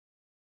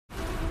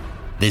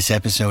This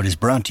episode is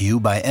brought to you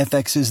by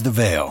FX's The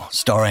Veil,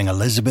 starring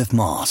Elizabeth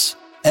Moss.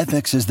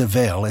 FX's The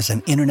Veil is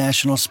an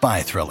international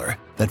spy thriller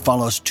that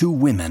follows two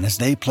women as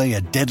they play a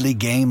deadly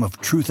game of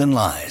truth and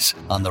lies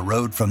on the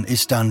road from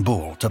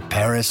Istanbul to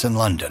Paris and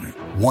London.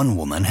 One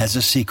woman has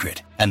a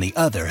secret, and the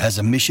other has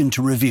a mission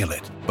to reveal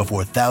it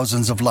before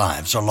thousands of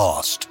lives are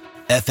lost.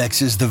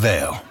 FX's The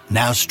Veil,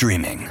 now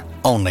streaming,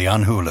 only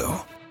on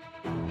Hulu.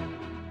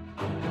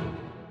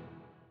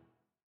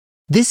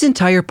 This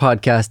entire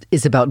podcast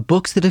is about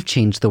books that have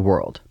changed the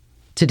world.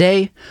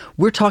 Today,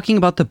 we're talking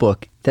about the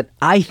book that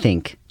I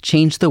think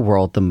changed the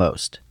world the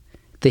most,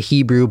 the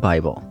Hebrew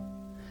Bible.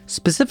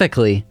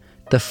 Specifically,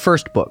 the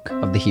first book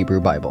of the Hebrew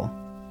Bible,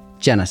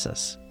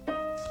 Genesis.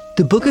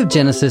 The book of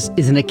Genesis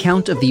is an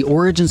account of the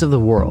origins of the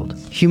world,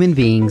 human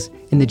beings,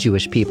 and the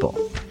Jewish people.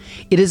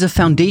 It is a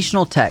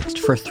foundational text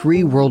for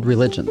three world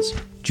religions,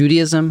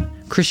 Judaism,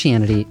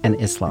 Christianity, and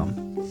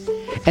Islam.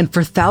 And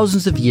for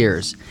thousands of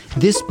years,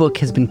 this book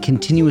has been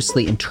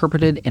continuously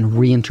interpreted and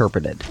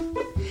reinterpreted.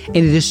 And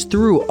it is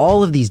through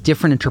all of these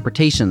different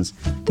interpretations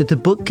that the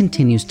book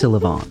continues to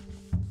live on.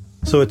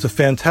 So it's a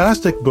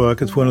fantastic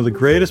book. It's one of the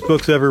greatest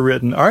books ever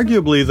written,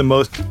 arguably the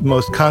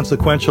most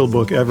consequential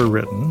book ever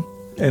written.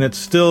 And it's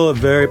still a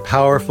very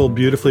powerful,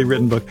 beautifully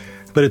written book.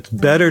 But it's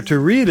better to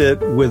read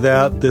it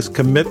without this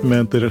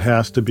commitment that it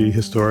has to be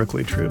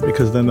historically true,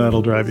 because then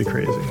that'll drive you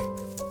crazy.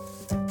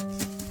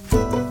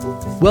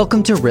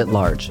 Welcome to Writ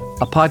Large,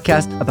 a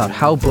podcast about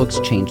how books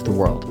change the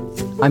world.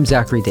 I'm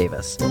Zachary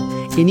Davis.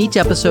 In each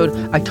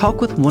episode, I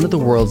talk with one of the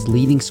world's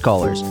leading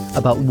scholars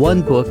about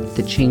one book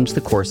that changed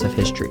the course of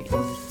history.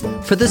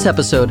 For this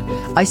episode,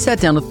 I sat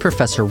down with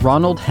Professor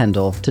Ronald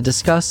Hendel to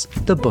discuss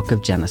the book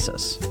of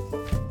Genesis.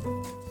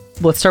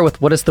 Let's start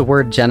with, what does the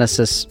word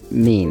Genesis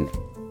mean?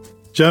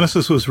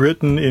 Genesis was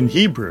written in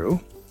Hebrew,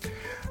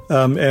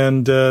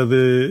 and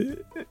the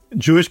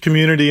Jewish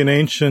community in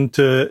ancient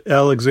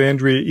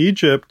Alexandria,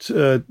 Egypt,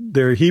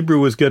 their Hebrew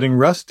was getting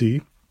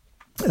rusty.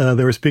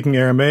 They were speaking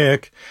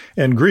Aramaic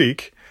and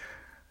Greek,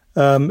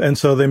 and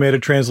so they made a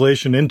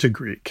translation into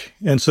Greek.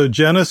 And so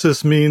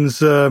Genesis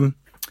means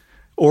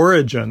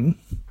origin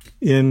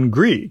in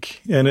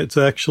Greek, and it's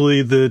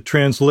actually the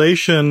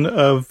translation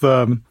of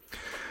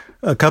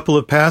a couple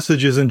of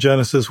passages in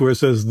Genesis where it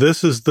says,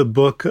 this is the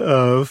book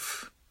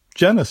of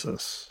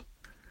Genesis.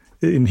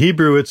 In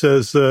Hebrew, it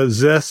says,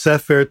 Ze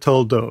Sefer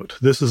Toldot.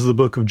 This is the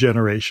book of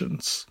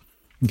generations.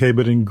 Okay,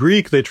 but in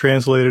Greek, they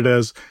translate it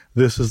as,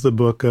 this is the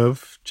book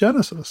of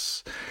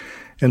Genesis.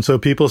 And so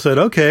people said,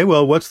 okay,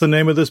 well, what's the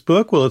name of this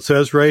book? Well, it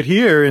says right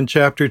here in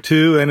chapter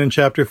 2 and in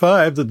chapter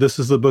 5 that this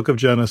is the book of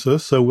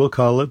Genesis, so we'll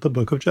call it the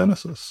book of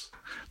Genesis.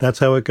 That's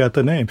how it got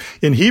the name.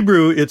 In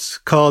Hebrew, it's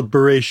called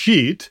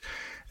Bereshit,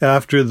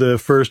 after the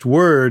first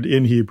word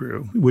in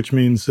Hebrew, which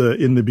means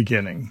in the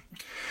beginning.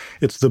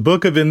 It's the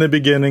book of in the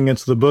beginning.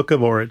 It's the book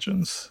of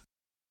origins.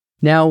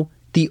 Now,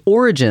 the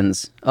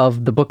origins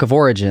of the Book of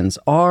Origins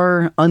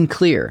are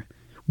unclear.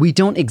 We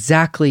don't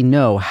exactly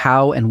know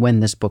how and when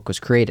this book was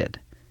created,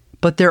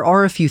 but there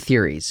are a few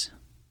theories.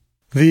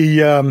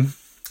 The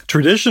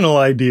traditional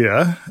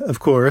idea, of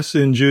course,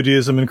 in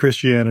Judaism and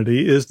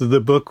Christianity is that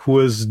the book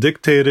was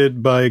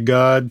dictated by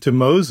God to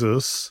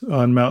Moses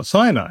on Mount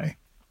Sinai.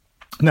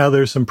 Now,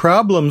 there's some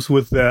problems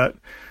with that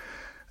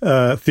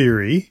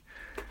theory.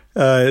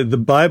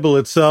 The Bible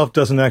itself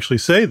doesn't actually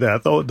say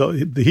that.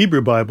 The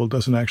Hebrew Bible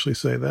doesn't actually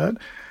say that.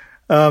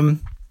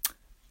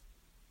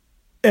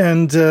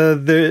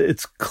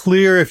 It's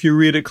clear if you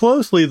read it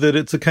closely that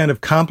it's a kind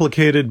of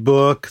complicated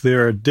book.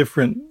 There are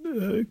different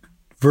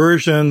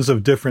versions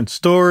of different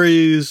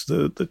stories.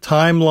 The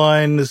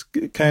timeline is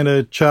kind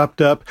of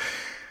chopped up.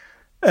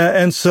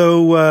 And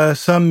so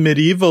some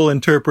medieval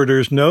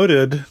interpreters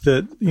noted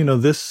that,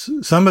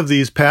 some of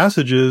these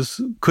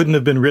passages couldn't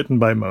have been written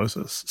by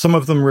Moses. Some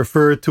of them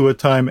refer to a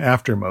time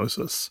after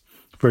Moses.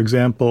 For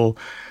example,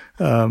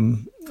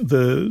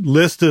 the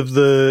list of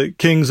the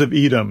kings of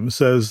Edom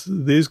says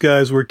these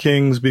guys were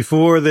kings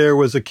before there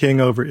was a king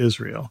over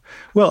Israel.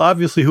 Well,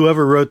 obviously,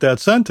 whoever wrote that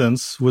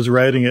sentence was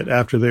writing it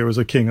after there was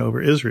a king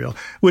over Israel,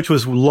 which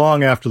was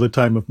long after the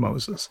time of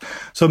Moses.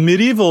 So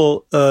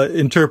medieval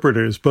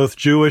interpreters, both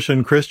Jewish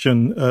and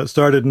Christian,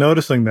 started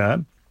noticing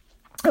that.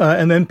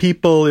 And then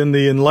people in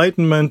the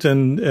Enlightenment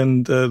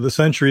and the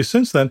centuries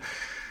since then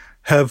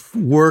have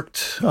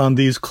worked on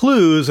these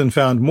clues and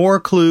found more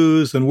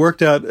clues and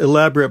worked out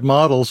elaborate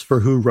models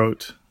for who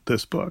wrote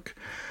this book.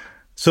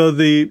 So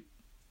the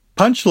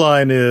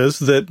punchline is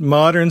that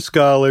modern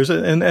scholars,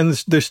 and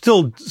there's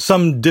still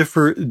some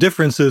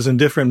differences in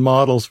different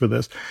models for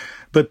this,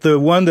 but the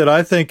one that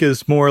I think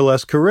is more or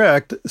less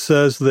correct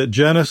says that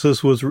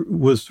Genesis was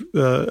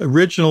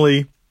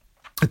originally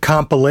a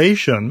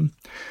compilation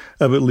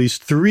of at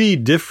least 3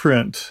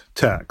 different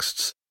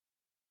texts.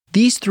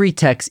 These 3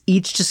 texts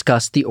each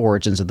discuss the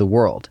origins of the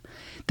world.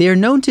 They are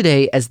known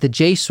today as the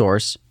J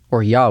source,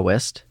 or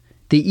Yahwist,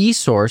 the E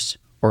source,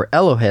 or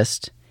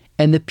Elohist,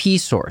 and the P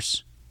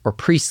source, or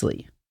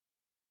Priestly.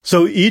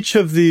 So each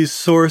of these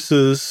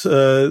sources,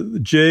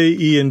 J,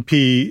 E, and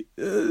P,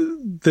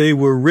 they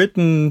were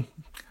written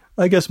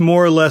I guess,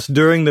 more or less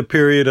during the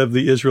period of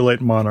the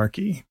Israelite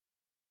monarchy.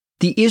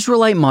 The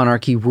Israelite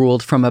monarchy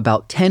ruled from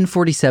about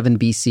 1047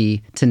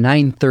 BC to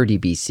 930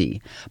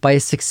 BC by a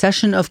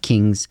succession of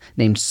kings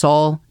named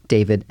Saul,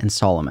 David, and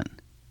Solomon.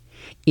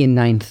 In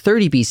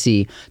 930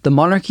 BC, the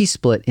monarchy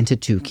split into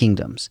two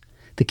kingdoms,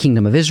 the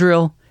Kingdom of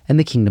Israel and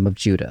the Kingdom of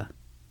Judah.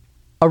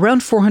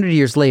 Around 400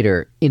 years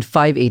later, in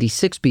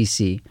 586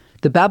 BC,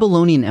 the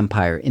Babylonian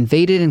Empire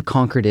invaded and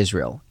conquered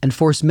Israel and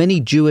forced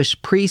many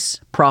Jewish priests,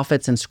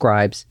 prophets, and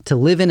scribes to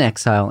live in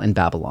exile in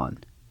Babylon.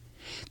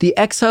 The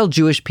exiled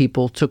Jewish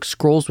people took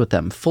scrolls with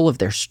them full of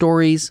their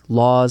stories,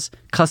 laws,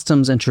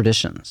 customs, and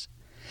traditions.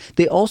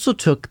 They also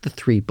took the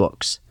three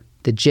books,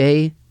 the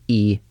J,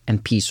 E,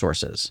 and P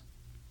sources.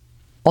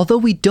 Although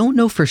we don't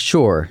know for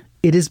sure,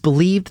 it is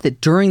believed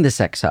that during this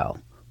exile,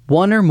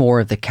 one or more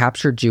of the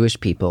captured Jewish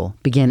people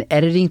began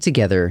editing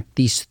together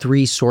these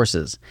three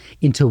sources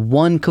into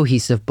one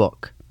cohesive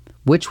book,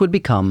 which would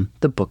become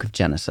the Book of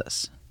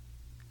Genesis.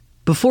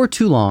 Before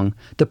too long,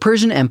 the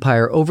Persian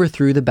Empire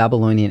overthrew the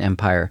Babylonian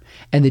Empire,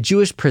 and the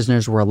Jewish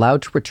prisoners were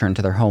allowed to return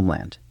to their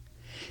homeland.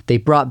 They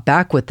brought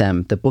back with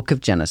them the Book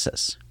of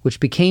Genesis, which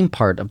became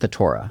part of the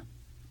Torah.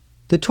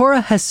 The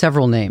Torah has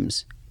several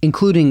names,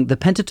 including the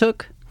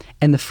Pentateuch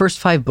and the first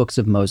 5 books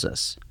of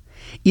Moses.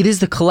 It is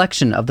the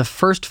collection of the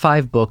first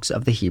 5 books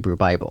of the Hebrew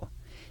Bible: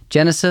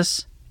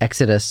 Genesis,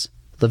 Exodus,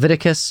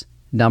 Leviticus,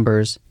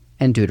 Numbers,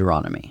 and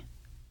Deuteronomy.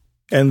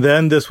 And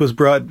then this was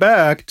brought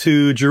back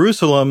to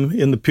Jerusalem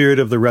in the period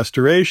of the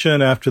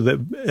Restoration after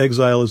the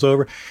exile is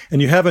over.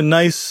 And you have a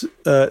nice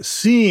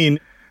scene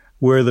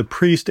where the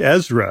priest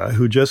Ezra,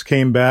 who just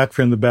came back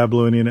from the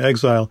Babylonian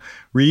exile,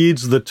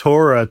 reads the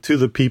Torah to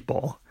the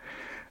people.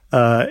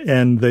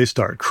 And they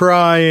start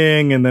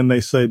crying, and then they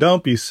say,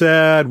 "Don't be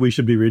sad, we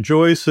should be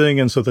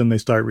rejoicing." And so then they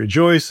start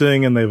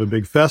rejoicing, and they have a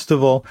big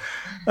festival.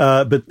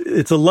 But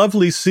it's a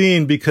lovely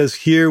scene because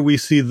here we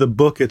see the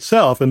book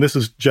itself, and this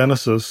is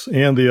Genesis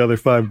and the other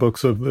 5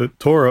 books of the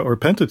Torah or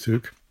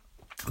Pentateuch.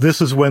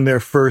 This is when they're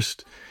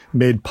first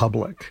made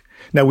public.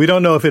 Now, we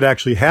don't know if it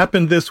actually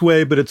happened this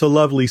way, but it's a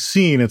lovely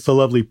scene. It's a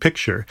lovely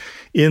picture.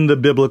 In the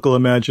biblical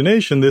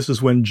imagination, this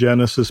is when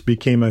Genesis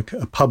became a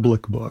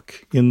public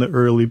book in the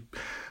early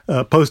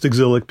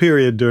post-exilic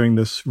period during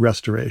this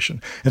restoration.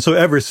 And so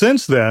ever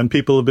since then,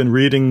 people have been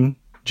reading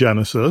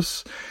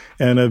Genesis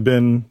and have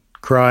been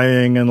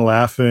crying and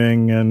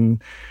laughing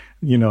and,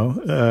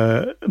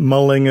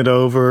 mulling it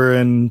over.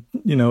 And,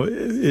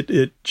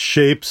 it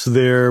shapes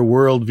their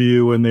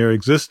worldview and their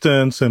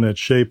existence, and it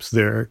shapes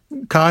their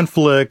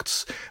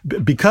conflicts.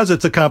 Because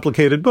it's a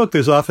complicated book,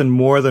 there's often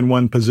more than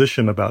one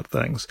position about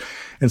things.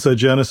 And so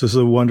Genesis is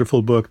a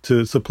wonderful book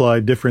to supply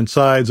different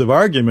sides of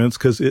arguments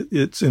because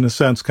it's, in a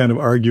sense, kind of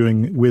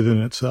arguing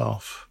within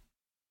itself.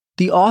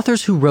 The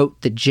authors who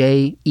wrote the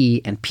J,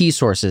 E, and P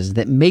sources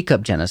that make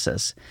up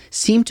Genesis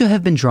seem to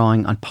have been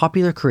drawing on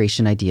popular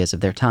creation ideas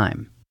of their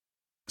time.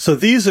 So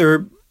these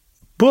are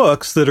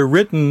books that are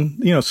written,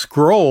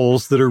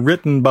 scrolls that are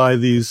written by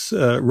these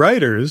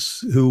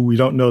writers who we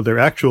don't know their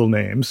actual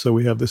names, so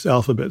we have this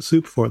alphabet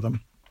soup for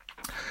them.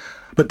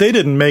 But they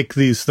didn't make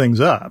these things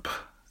up.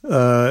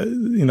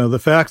 The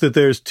fact that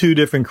there's 2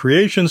 different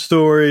creation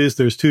stories,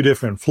 there's 2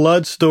 different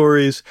flood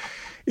stories,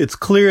 it's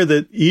clear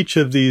that each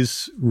of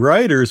these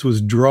writers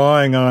was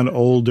drawing on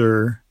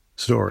older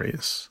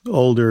stories,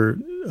 older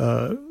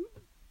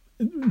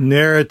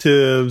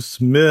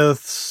narratives,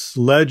 myths,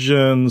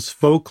 legends,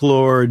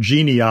 folklore,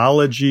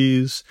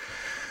 genealogies.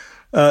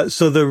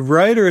 So the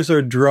writers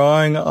are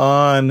drawing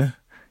on,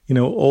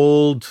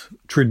 old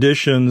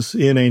traditions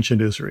in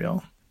ancient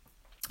Israel.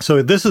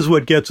 So this is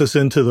what gets us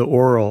into the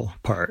oral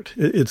part.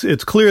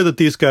 It's clear that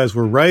these guys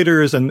were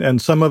writers, and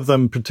some of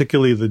them,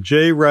 particularly the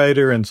J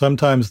writer and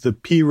sometimes the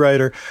P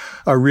writer,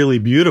 are really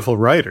beautiful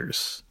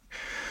writers.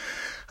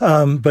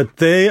 But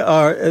they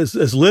are,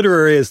 as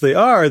literary as they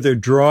are, they're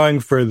drawing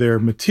for their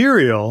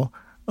material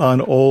on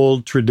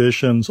old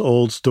traditions,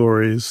 old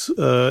stories,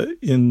 that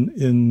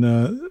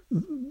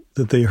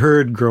they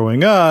heard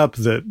growing up,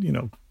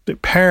 that, their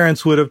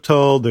parents would have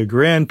told, their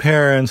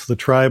grandparents, the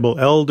tribal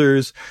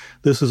elders.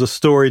 This is a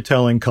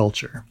storytelling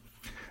culture,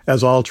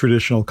 as all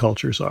traditional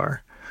cultures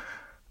are.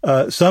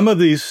 Some of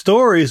these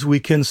stories we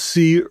can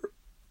see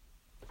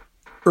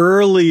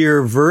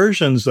earlier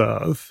versions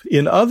of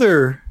in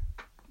other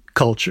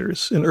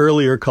cultures, in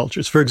earlier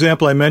cultures. For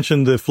example, I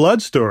mentioned the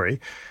flood story.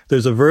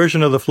 There's a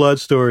version of the flood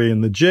story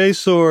in the J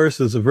source,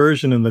 there's a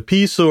version in the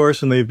P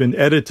source, and they've been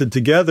edited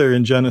together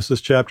in Genesis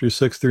chapters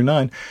 6 through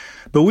 9.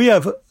 But we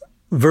have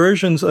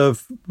versions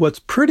of what's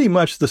pretty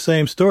much the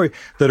same story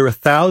that are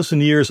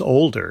 1,000 years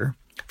older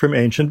from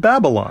ancient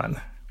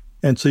Babylon.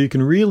 And so you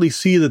can really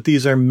see that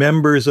these are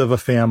members of a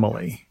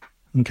family.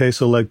 Okay,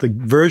 so like the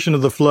version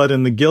of the flood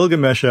in the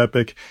Gilgamesh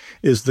epic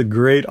is the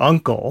great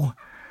uncle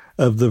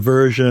of the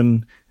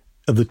version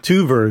of the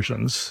 2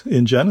 versions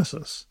in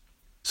Genesis.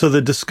 So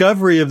the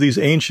discovery of these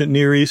ancient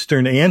Near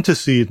Eastern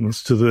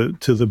antecedents to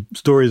the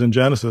stories in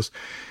Genesis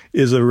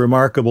is a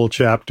remarkable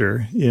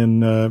chapter in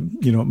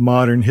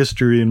modern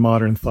history and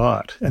modern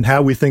thought, and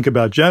how we think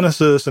about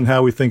Genesis and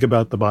how we think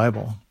about the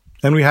Bible.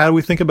 And how do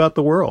we think about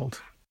the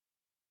world?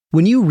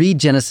 When you read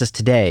Genesis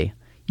today,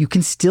 you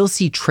can still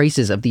see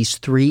traces of these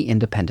three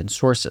independent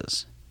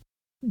sources.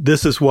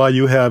 This is why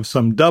you have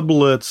some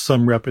doublets,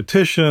 some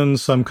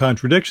repetitions, some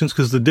contradictions,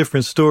 because the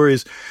different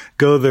stories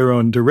go their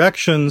own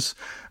directions.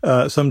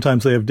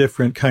 Sometimes they have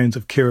different kinds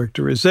of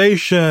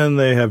characterization.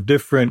 They have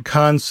different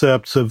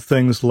concepts of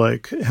things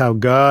like how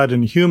God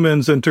and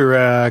humans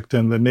interact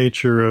and the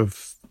nature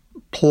of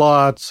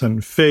plots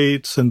and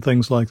fates and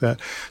things like that.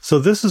 So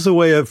this is a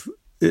way of,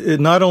 it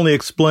not only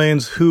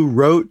explains who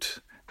wrote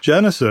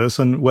Genesis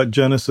and what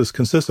Genesis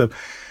consists of,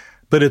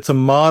 but it's a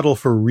model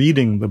for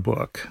reading the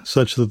book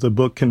such that the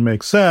book can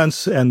make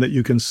sense and that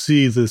you can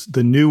see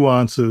the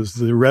nuances,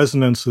 the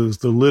resonances,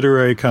 the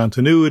literary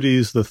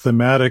continuities, the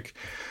thematic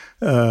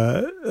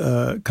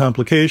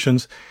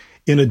complications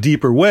in a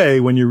deeper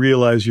way when you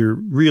realize you're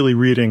really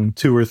reading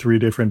 2 or 3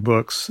 different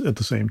books at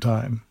the same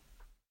time.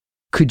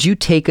 Could you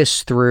take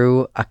us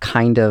through a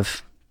kind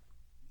of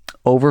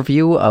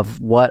overview of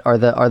what are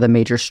the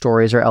major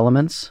stories or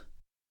elements?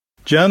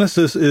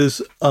 Genesis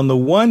is, on the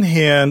one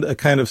hand, a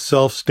kind of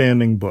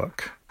self-standing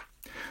book.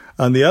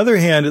 On the other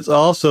hand, it's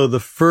also the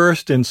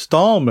first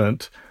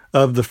installment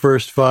of the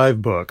first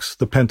 5 books,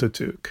 the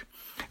Pentateuch.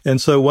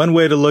 And so one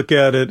way to look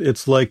at it,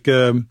 it's like,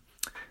 it's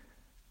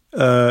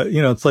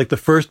like the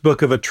first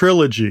book of a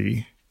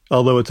trilogy,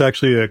 although it's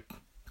actually a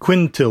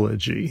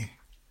quintilogy.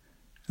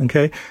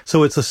 Okay,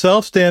 so it's a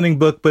self-standing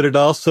book, but it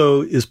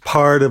also is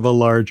part of a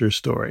larger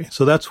story.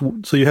 So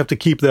you have to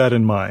keep that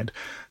in mind.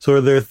 So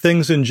are there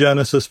things in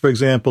Genesis, for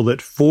example,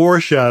 that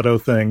foreshadow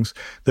things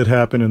that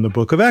happen in the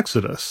book of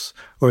Exodus,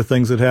 or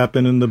things that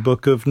happen in the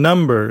book of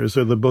Numbers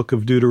or the book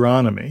of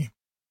Deuteronomy?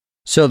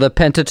 So the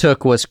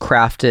Pentateuch was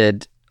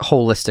crafted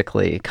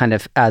holistically, kind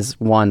of as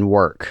one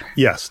work.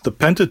 Yes, the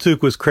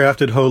Pentateuch was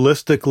crafted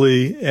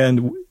holistically,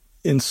 and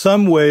in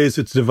some ways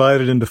it's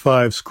divided into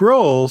 5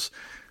 scrolls,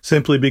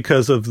 simply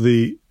because of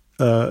the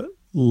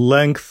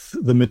length,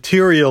 the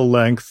material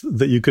length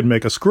that you could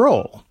make a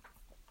scroll.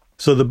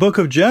 So the book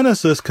of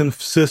Genesis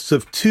consists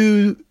of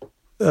 2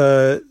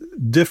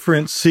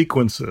 different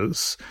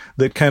sequences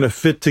that kind of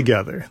fit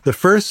together. The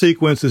first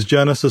sequence is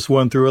Genesis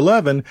 1 through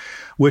 11,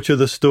 which are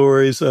the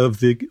stories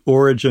of the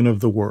origin of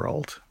the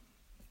world.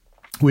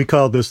 We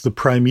call this the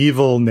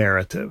primeval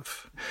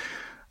narrative.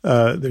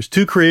 There's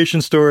 2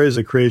 creation stories,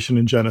 a creation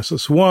in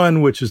Genesis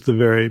 1, which is the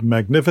very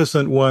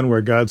magnificent one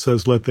where God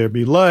says, let there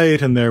be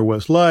light, and there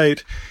was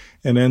light,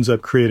 and ends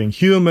up creating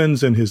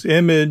humans in his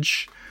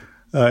image,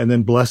 and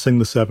then blessing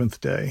the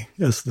 7th day,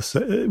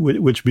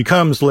 which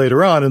becomes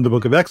later on in the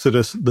book of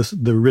Exodus,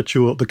 the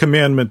ritual, the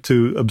commandment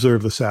to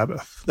observe the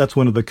Sabbath. That's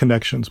one of the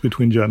connections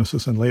between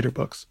Genesis and later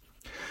books.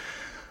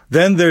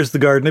 Then there's the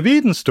Garden of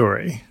Eden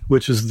story,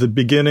 which is the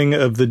beginning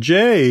of the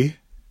J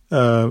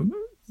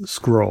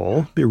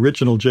scroll, the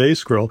original J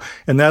scroll,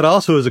 and that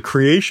also is a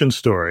creation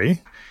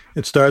story.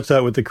 It starts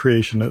out with the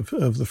creation of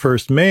the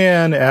first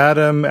man,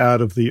 Adam, out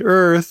of the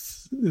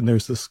earth, and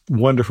there's this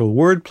wonderful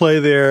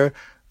wordplay there.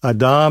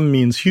 Adam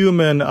means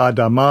human,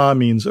 Adama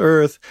means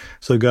earth,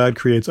 so God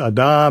creates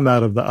Adam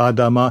out of the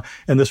Adama,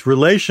 and this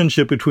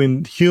relationship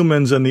between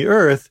humans and the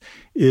earth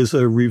is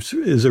a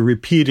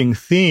repeating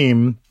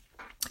theme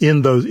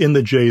in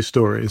the J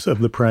stories of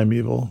the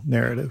primeval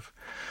narrative.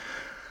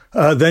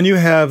 Then you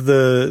have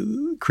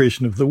the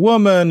creation of the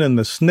woman and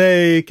the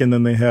snake, and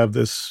then they have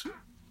this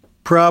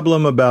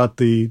problem about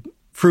the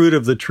fruit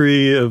of the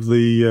tree of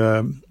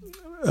the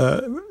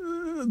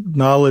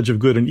knowledge of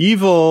good and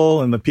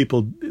evil, and the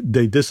people,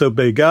 they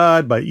disobey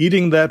God by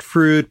eating that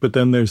fruit, but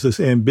then there's this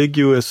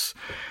ambiguous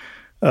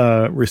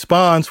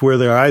response where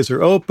their eyes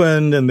are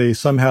opened and they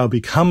somehow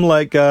become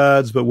like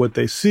gods, but what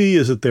they see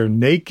is that they're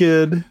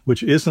naked,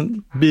 which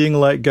isn't being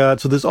like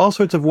God. So there's all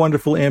sorts of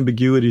wonderful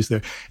ambiguities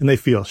there. And they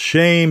feel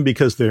shame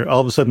because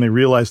all of a sudden they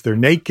realize they're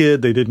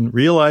naked. They didn't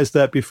realize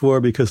that before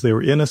because they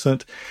were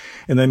innocent.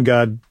 And then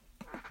God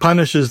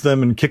punishes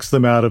them and kicks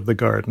them out of the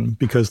garden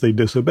because they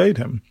disobeyed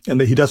him. And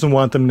that he doesn't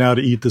want them now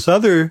to eat this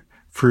other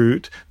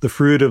fruit, the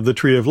fruit of the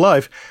tree of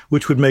life,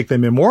 which would make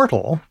them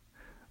immortal,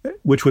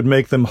 which would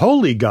make them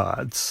holy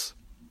gods.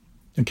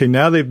 Okay,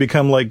 now they've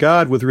become like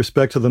God with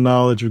respect to the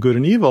knowledge of good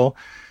and evil,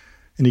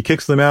 and he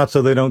kicks them out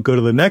so they don't go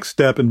to the next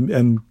step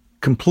and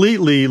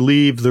completely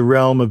leave the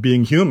realm of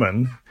being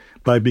human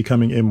by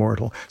becoming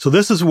immortal. So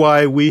this is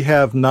why we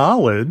have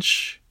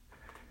knowledge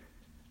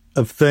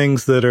of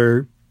things that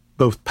are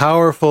both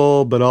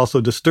powerful but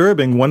also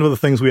disturbing. One of the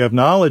things we have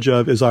knowledge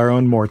of is our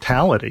own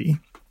mortality,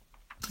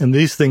 and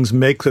these things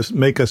make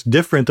us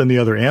different than the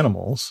other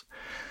animals.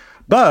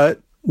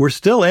 But we're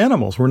still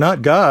animals. We're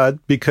not gods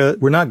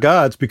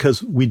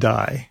because we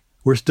die.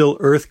 We're still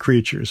earth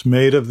creatures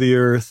made of the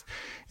earth,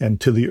 and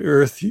to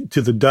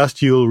the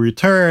dust you will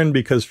return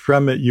because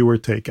from it you were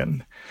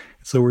taken.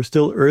 So we're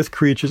still earth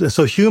creatures. And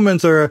so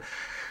humans are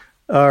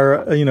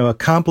a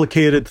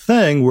complicated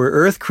thing. We're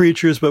earth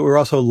creatures, but we're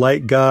also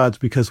like gods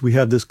because we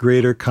have this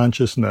greater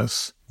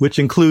consciousness, which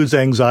includes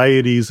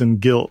anxieties and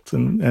guilt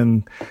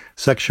and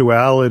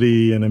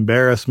sexuality and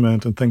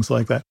embarrassment and things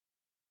like that.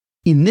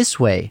 In this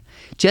way,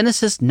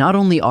 Genesis not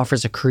only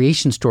offers a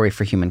creation story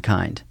for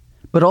humankind,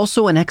 but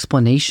also an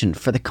explanation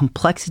for the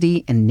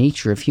complexity and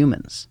nature of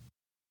humans.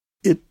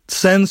 It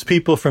sends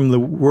people from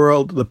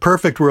the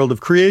perfect world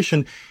of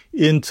creation,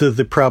 into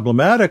the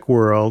problematic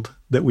world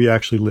that we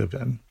actually live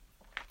in.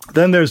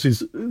 Then there's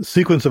these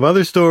sequence of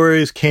other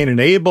stories, Cain and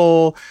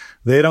Abel,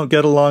 they don't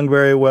get along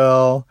very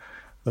well.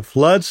 The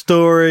flood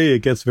story, it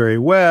gets very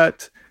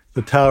wet.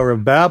 The Tower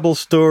of Babel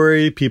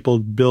story, people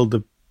build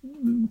the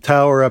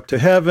tower up to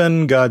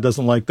heaven. God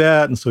doesn't like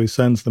that, and so he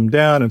sends them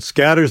down and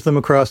scatters them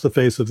across the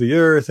face of the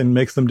earth and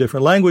makes them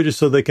different languages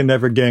so they can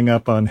never gang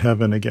up on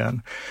heaven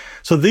again.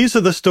 So these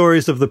are the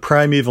stories of the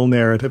primeval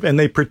narrative, and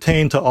they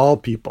pertain to all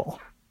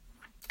people.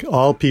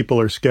 All people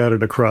are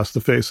scattered across the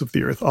face of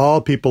the earth.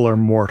 All people are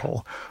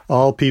mortal.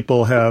 All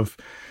people have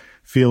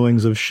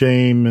feelings of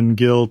shame and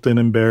guilt and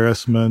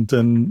embarrassment,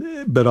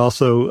 but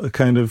also a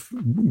kind of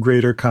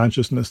greater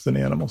consciousness than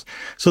animals.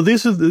 So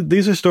these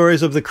are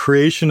stories of the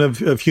creation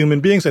of human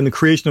beings and the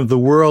creation of the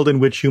world in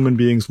which human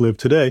beings live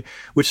today,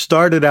 which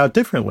started out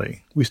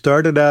differently. We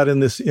started out in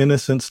this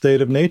innocent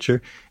state of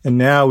nature, and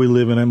now we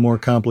live in a more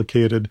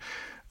complicated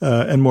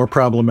and more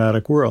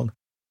problematic world.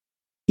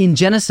 In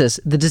Genesis,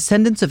 the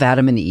descendants of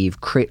Adam and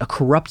Eve create a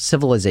corrupt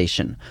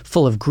civilization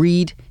full of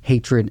greed,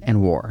 hatred,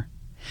 and war.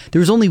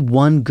 There is only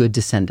one good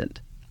descendant,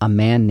 a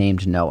man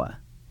named Noah.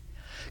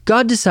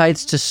 God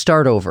decides to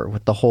start over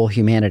with the whole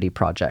humanity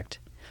project,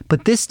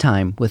 but this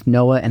time with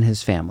Noah and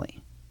his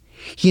family.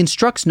 He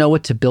instructs Noah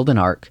to build an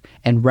ark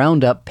and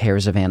round up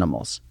pairs of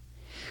animals.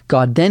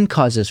 God then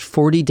causes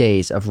 40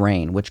 days of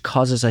rain, which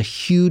causes a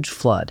huge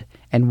flood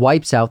and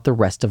wipes out the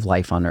rest of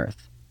life on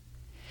earth.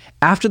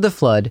 After the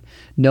flood,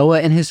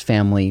 Noah and his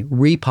family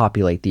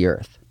repopulate the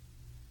earth.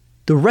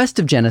 The rest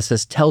of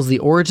Genesis tells the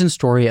origin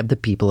story of the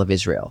people of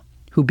Israel,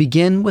 who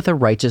begin with a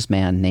righteous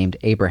man named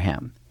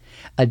Abraham,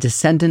 a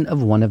descendant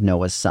of one of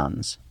Noah's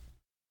sons.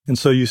 And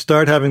so you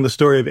start having the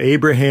story of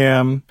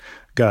Abraham.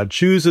 God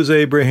chooses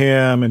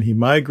Abraham, and he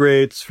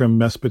migrates from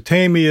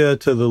Mesopotamia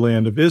to the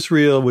land of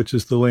Israel, which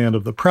is the land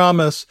of the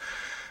promise,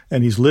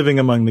 and he's living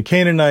among the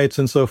Canaanites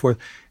and so forth.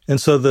 And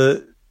so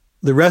the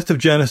rest of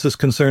Genesis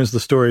concerns the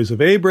stories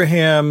of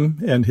Abraham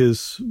and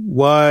his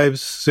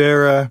wives,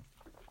 Sarah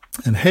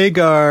and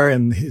Hagar,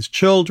 and his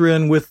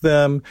children with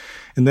them.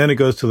 And then it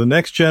goes to the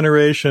next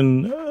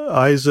generation,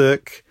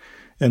 Isaac,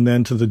 and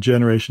then to the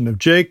generation of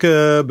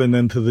Jacob, and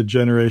then to the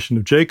generation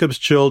of Jacob's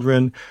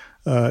children,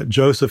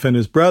 Joseph and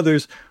his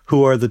brothers,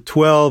 who are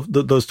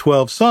those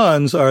 12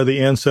 sons are the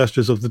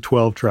ancestors of the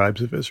 12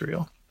 tribes of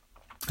Israel.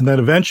 And then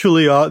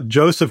eventually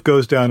Joseph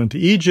goes down into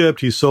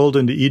Egypt. He's sold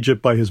into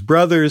Egypt by his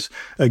brothers.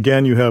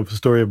 Again, you have a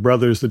story of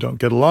brothers that don't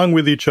get along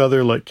with each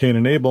other, like Cain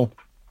and Abel.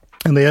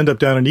 And they end up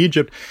down in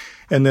Egypt.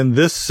 And then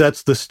this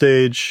sets the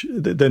stage.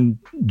 Then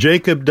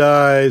Jacob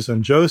dies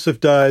and Joseph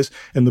dies,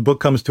 and the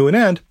book comes to an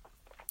end.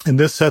 And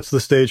this sets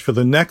the stage for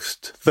the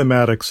next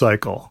thematic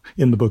cycle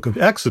in the book of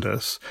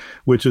Exodus,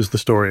 which is the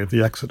story of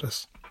the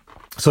Exodus.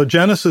 So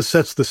Genesis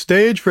sets the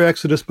stage for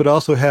Exodus, but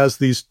also has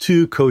these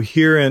two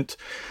coherent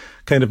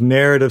kind of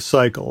narrative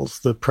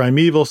cycles, the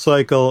primeval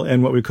cycle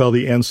and what we call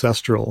the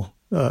ancestral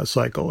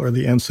cycle, or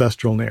the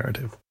ancestral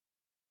narrative.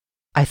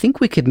 I think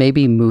we could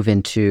maybe move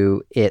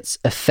into its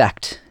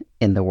effect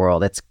in the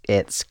world.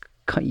 It's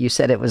you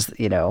said it was,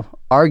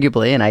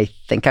 arguably, and I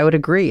think I would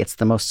agree, it's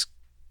the most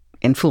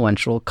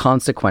influential,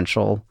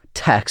 consequential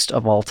text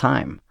of all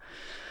time.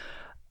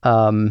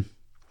 It's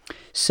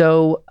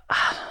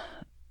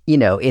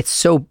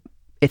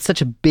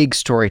such a big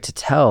story to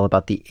tell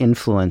about the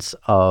influence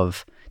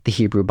of the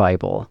Hebrew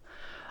Bible.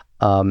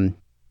 But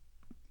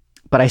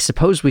I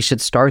suppose we should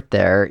start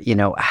there.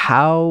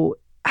 How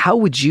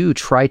would you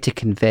try to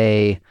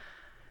convey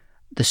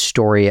the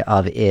story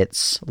of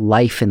its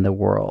life in the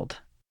world?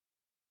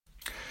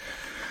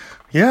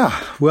 Yeah,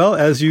 well,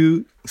 as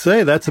you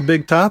say, that's a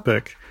big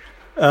topic.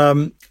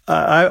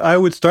 I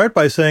would start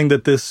by saying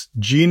that this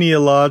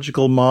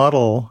genealogical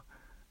model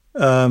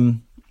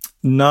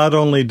not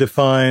only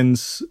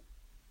defines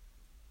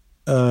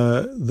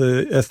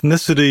the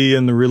ethnicity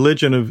and the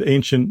religion of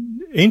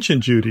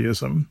ancient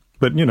Judaism,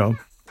 but,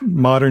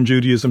 modern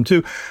Judaism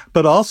too,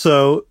 but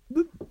also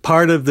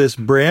part of this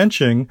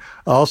branching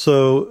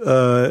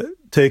also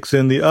takes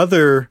in the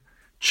other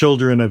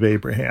children of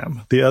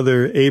Abraham, the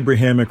other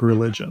Abrahamic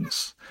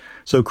religions.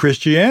 So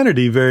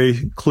Christianity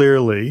very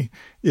clearly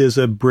is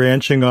a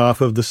branching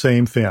off of the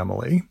same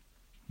family.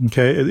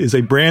 Okay, it is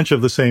a branch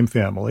of the same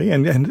family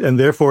and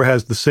therefore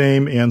has the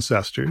same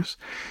ancestors.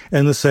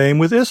 And the same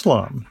with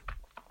Islam.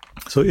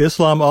 So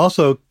Islam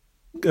also,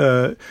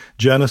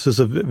 Genesis is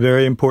a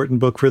very important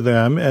book for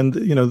them. And,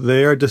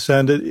 they are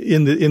descended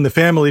in the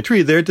family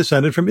tree, they're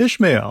descended from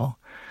Ishmael.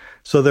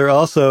 So they're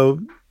also,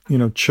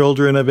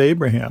 children of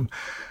Abraham.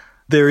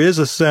 There is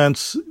a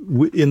sense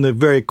in the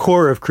very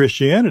core of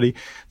Christianity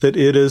that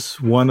it is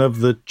one of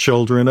the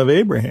children of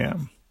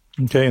Abraham.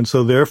 Okay, and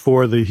so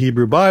therefore the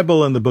Hebrew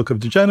Bible and the book of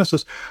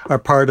Genesis are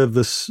part of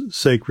this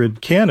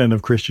sacred canon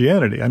of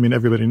Christianity. I mean,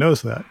 everybody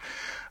knows that.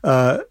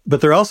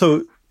 But they're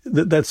also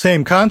that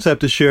same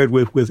concept is shared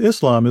with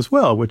Islam as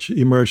well, which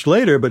emerged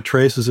later, but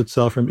traces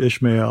itself from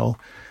Ishmael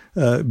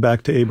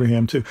back to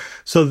Abraham too.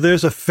 So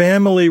there's a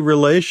family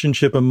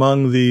relationship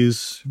among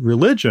these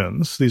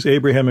religions, these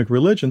Abrahamic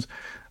religions,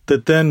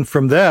 that then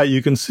from that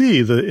you can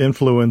see the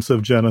influence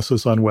of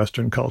Genesis on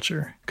Western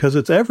culture, because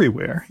it's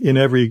everywhere, in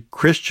every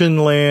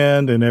Christian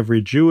land, in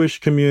every Jewish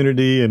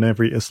community, in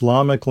every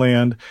Islamic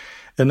land,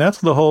 and that's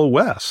the whole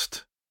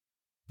West.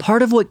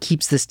 Part of what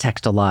keeps this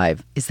text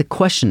alive is the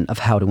question of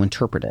how to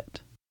interpret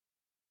it.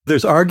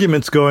 There's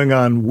arguments going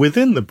on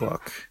within the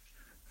book,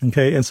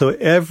 okay? And so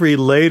every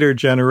later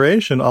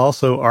generation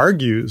also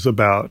argues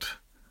about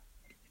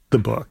the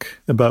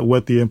book, about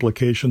what the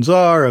implications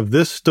are of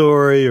this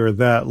story or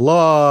that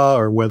law,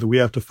 or whether we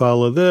have to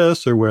follow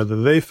this or whether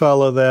they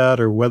follow that,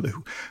 or whether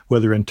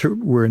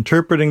we're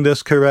interpreting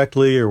this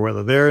correctly or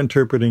whether they're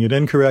interpreting it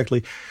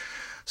incorrectly.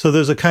 So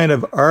there's a kind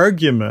of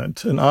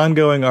argument, an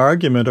ongoing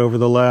argument over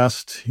the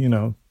last,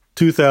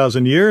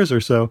 2,000 years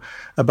or so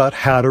about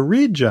how to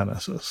read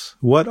Genesis.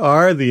 What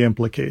are the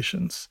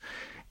implications?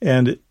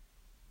 And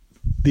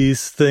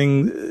these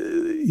things,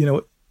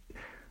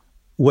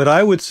 what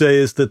I would say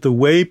is that the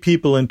way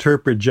people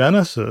interpret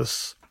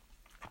Genesis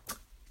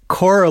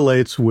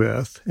correlates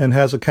with and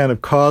has a kind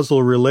of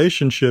causal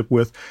relationship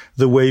with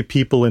the way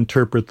people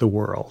interpret the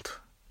world.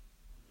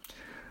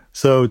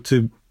 So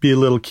to be a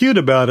little cute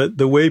about it,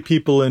 the way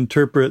people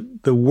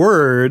interpret the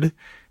word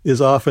is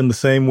often the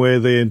same way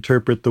they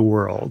interpret the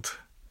world.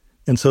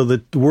 And so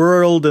the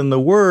world and the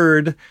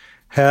word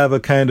have a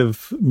kind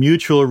of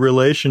mutual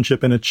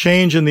relationship, and a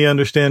change in the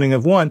understanding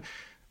of one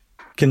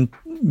can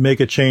make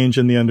a change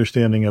in the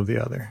understanding of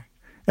the other.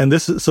 And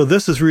this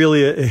is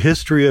really a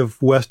history of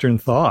Western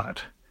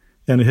thought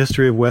and a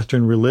history of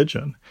Western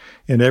religion.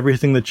 And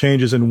everything that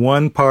changes in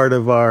one part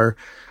of our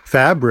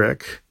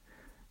fabric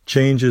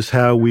changes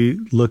how we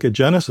look at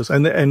Genesis.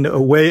 And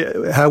a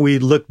way how we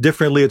look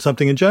differently at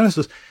something in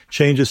Genesis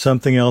changes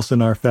something else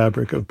in our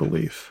fabric of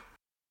belief.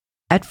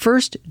 At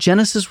first,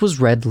 Genesis was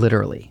read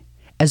literally,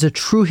 as a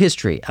true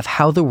history of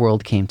how the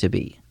world came to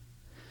be.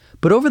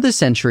 But over the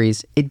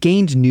centuries, it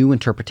gained new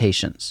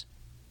interpretations.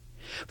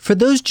 For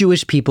those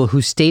Jewish people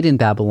who stayed in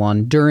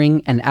Babylon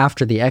during and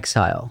after the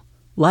exile,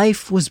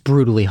 life was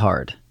brutally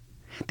hard.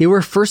 They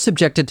were first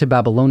subjected to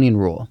Babylonian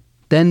rule,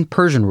 then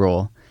Persian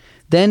rule,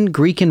 then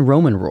Greek and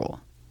Roman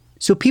rule.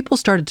 So people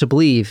started to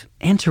believe,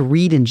 and to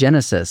read in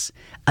Genesis,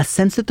 a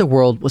sense that the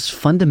world was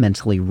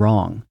fundamentally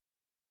wrong.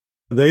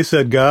 They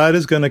said God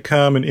is going to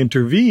come and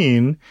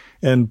intervene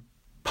and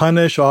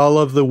punish all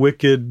of the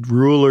wicked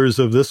rulers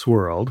of this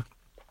world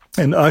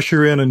and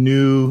usher in a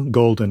new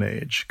golden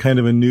age, kind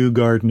of a new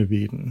Garden of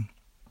Eden.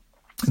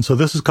 And so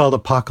this is called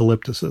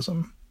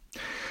apocalypticism.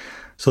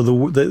 So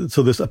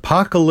this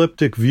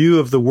apocalyptic view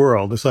of the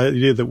world, this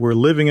idea that we're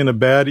living in a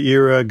bad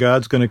era,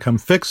 God's going to come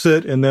fix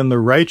it, and then the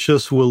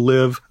righteous will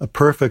live a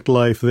perfect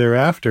life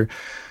thereafter,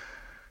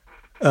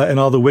 and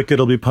all the wicked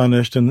will be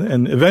punished.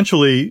 And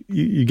eventually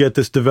you get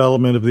this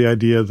development of the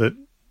idea that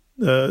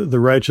the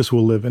righteous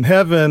will live in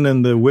heaven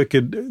and the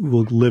wicked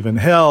will live in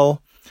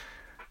hell.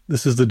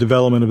 This is the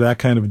development of that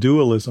kind of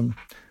dualism.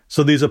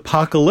 So these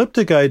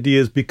apocalyptic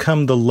ideas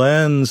become the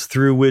lens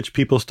through which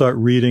people start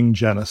reading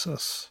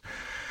Genesis.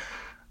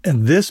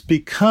 And this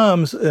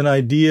becomes an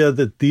idea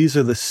that these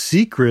are the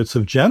secrets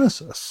of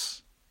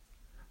Genesis.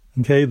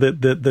 Okay,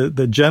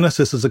 that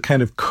Genesis is a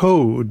kind of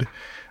code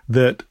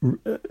that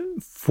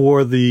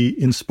for the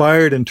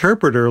inspired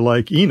interpreter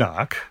like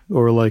Enoch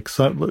or like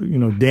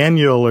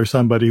Daniel or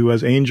somebody who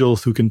has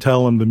angels who can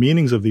tell him the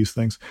meanings of these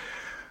things,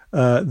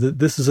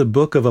 this is a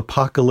book of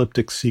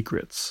apocalyptic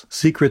secrets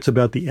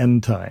about the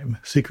end time,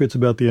 secrets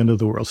about the end of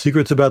the world,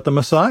 secrets about the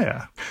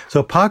Messiah. So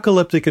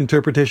apocalyptic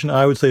interpretation,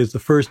 I would say, is the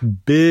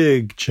first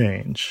big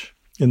change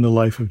in the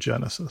life of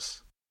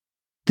Genesis.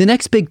 The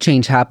next big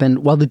change happened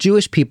while the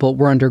Jewish people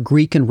were under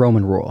Greek and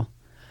Roman rule.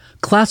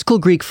 Classical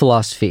Greek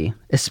philosophy,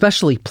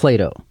 especially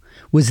Plato,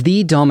 was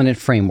the dominant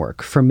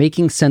framework for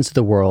making sense of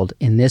the world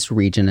in this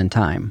region and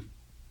time.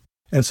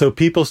 And so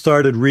people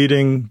started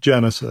reading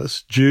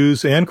Genesis,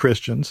 Jews and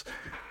Christians,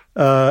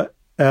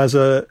 as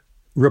a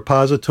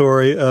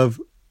repository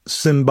of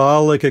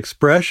symbolic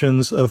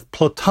expressions of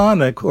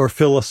Platonic or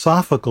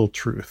philosophical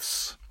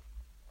truths.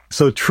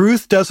 So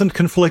truth doesn't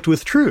conflict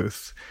with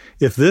truth.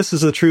 If this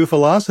is a true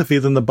philosophy,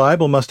 then the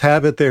Bible must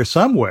have it there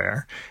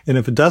somewhere. And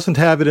if it doesn't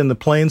have it in the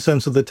plain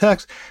sense of the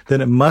text, then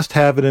it must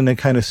have it in a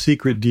kind of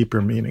secret,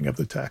 deeper meaning of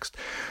the text.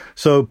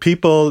 So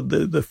people,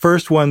 the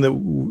first one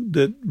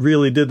that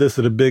really did this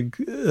at a big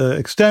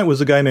extent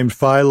was a guy named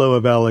Philo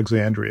of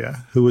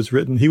Alexandria, he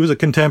was a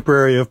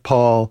contemporary of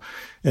Paul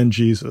and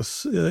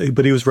Jesus,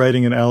 but he was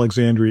writing in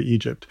Alexandria,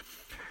 Egypt.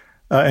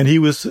 And he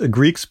was a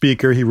Greek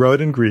speaker. He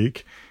wrote in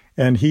Greek.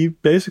 And he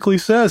basically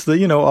says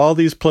that, all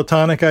these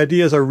Platonic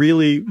ideas are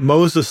really,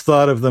 Moses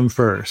thought of them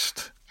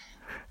first.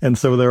 And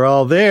so they're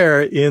all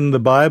there in the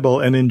Bible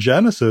and in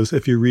Genesis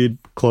if you read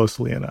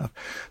closely enough.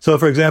 So,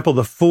 for example,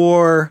 the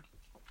 4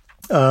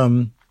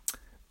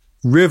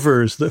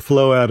 rivers that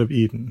flow out of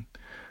Eden,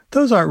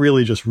 those aren't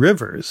really just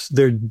rivers.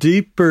 Their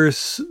deeper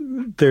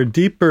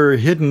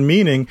hidden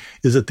meaning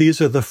is that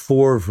these are the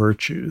four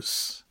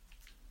virtues.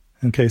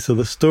 Okay, so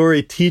the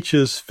story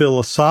teaches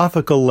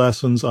philosophical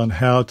lessons on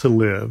how to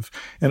live,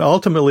 and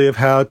ultimately of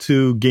how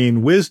to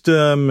gain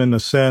wisdom and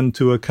ascend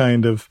to a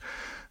kind of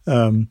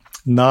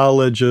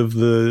knowledge of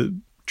the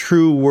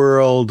true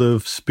world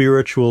of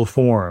spiritual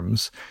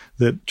forms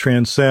that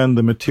transcend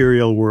the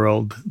material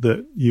world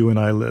that you and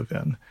I live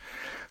in.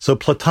 So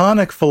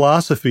Platonic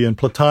philosophy and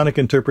Platonic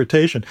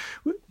interpretation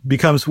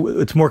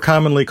it's more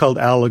commonly called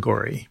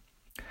allegory.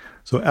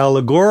 So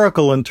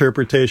allegorical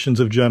interpretations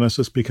of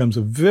Genesis becomes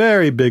a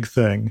very big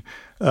thing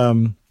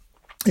in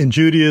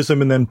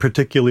Judaism and then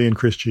particularly in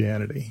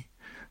Christianity.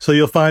 So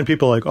you'll find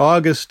people like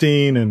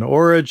Augustine and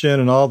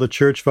Origen and all the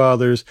church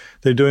fathers,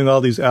 they're doing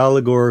all these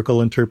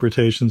allegorical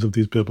interpretations of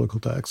these biblical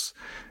texts.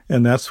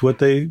 And that's what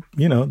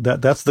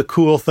that's the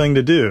cool thing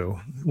to do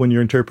when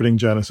you're interpreting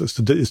Genesis,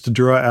 is to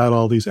draw out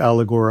all these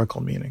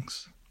allegorical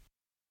meanings.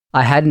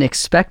 I hadn't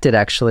expected,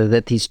 actually,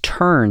 that these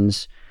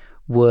turns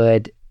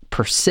would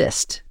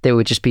persist. There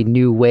would just be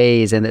new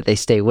ways and that they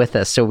stay with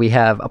us. So we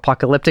have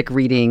apocalyptic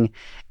reading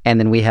and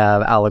then we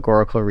have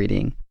allegorical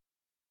reading.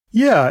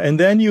 Yeah, and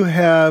then you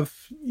have,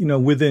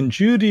 within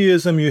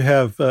Judaism, you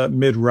have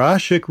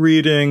midrashic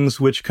readings,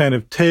 which kind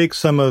of take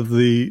some of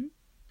the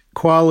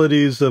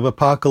qualities of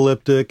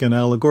apocalyptic and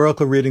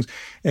allegorical readings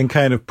and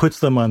kind of puts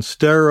them on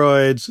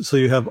steroids. So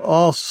you have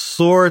all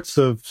sorts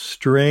of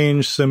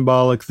strange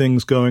symbolic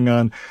things going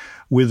on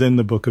within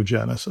the book of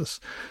Genesis.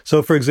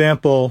 So, for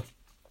example,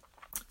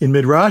 in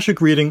midrashic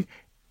reading,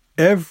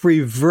 every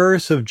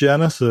verse of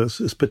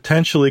Genesis is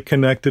potentially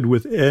connected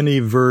with any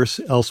verse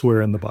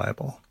elsewhere in the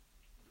Bible.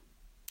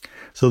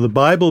 So the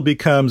Bible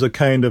becomes a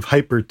kind of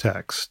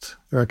hypertext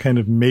or a kind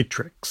of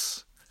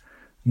matrix.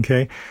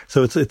 Okay,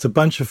 so it's a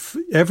bunch of,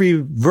 every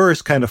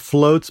verse kind of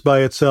floats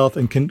by itself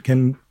and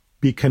can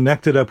be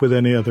connected up with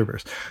any other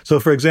verse. So,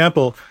 for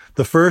example,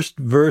 the first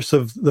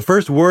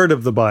word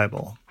of the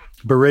Bible,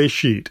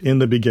 Bereshit, in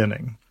the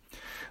beginning.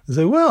 They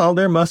say, well,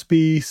 there must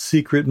be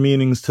secret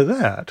meanings to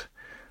that.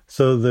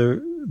 So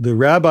the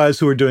rabbis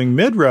who are doing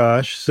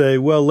midrash say,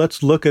 well,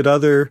 let's look at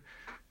other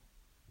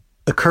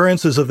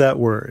occurrences of that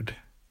word.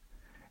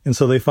 And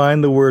so they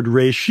find the word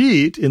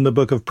Reshit in the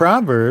book of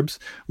Proverbs,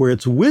 where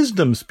it's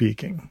wisdom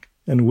speaking.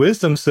 And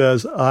wisdom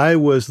says, I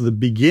was the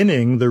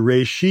beginning, the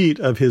Reshit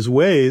of his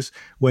ways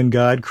when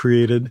God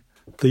created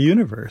the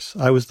universe.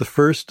 I was the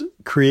first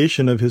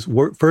creation of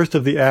first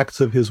of the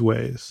acts of his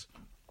ways.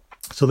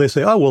 So they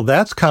say, oh, well,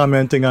 that's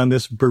commenting on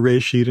this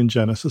Bereshit in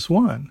Genesis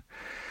 1.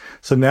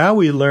 So now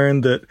we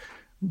learn that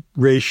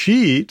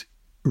Reshit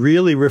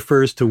really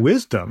refers to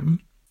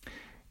wisdom.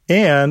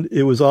 And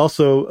it was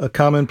also a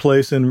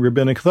commonplace in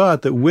rabbinic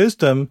thought that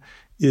wisdom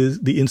is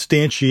the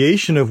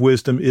instantiation of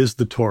wisdom is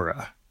the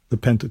Torah, the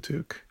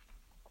Pentateuch.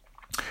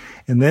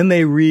 And then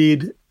they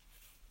read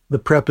the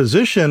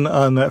preposition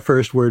on that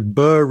first word,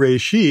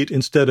 Bereshit,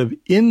 instead of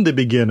in the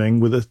beginning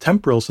with a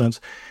temporal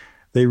sense,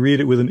 they read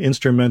it with an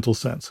instrumental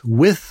sense,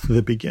 with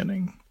the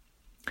beginning.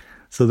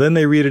 So then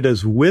they read it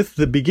as with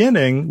the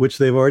beginning, which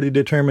they've already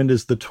determined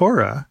is the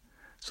Torah.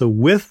 So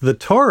with the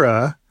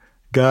Torah,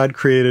 God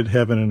created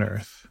heaven and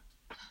earth.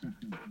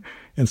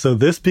 And so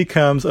this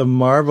becomes a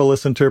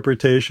marvelous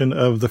interpretation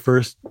of the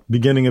first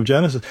beginning of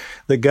Genesis,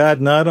 that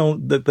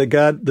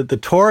the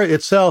Torah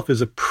itself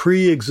is a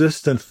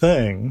pre-existent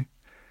thing,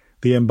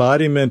 the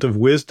embodiment of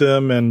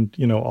wisdom and,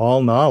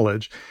 all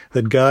knowledge,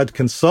 that God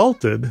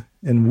consulted,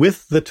 and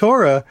with the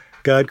Torah,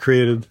 God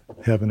created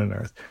heaven and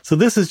earth. So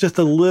this is just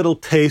a little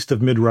taste of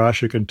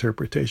midrashic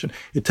interpretation.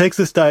 It takes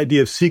this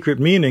idea of secret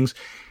meanings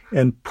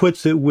and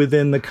puts it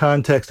within the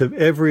context of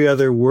every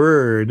other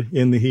word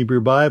in the Hebrew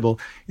Bible,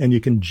 and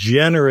you can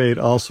generate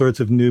all sorts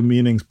of new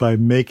meanings by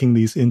making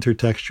these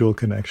intertextual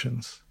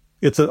connections.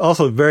 It's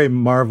also a very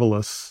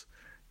marvelous,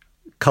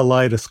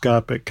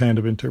 kaleidoscopic kind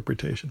of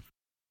interpretation.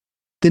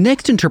 The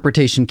next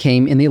interpretation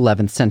came in the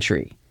 11th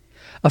century.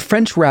 A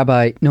French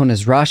rabbi known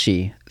as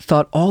Rashi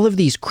thought all of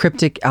these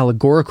cryptic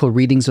allegorical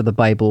readings of the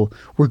Bible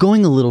were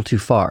going a little too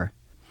far.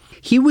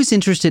 He was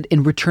interested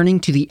in returning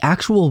to the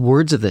actual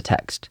words of the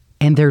text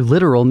and their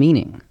literal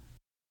meaning.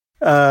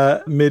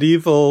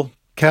 Medieval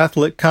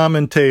Catholic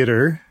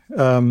commentator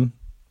named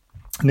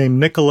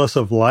Nicholas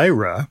of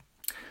Lyra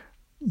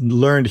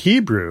learned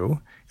Hebrew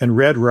and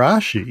read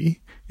Rashi,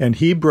 and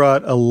he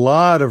brought a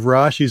lot of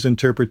Rashi's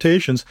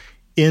interpretations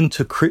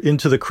into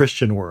the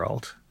Christian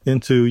world,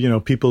 into,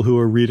 people who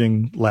are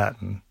reading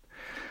Latin.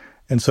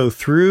 And so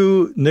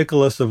through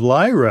Nicholas of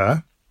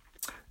Lyra,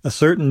 a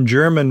certain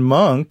German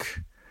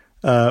monk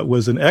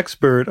was an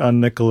expert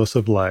on Nicholas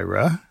of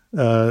Lyra.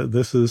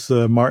 This is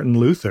Martin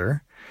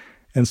Luther.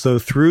 And so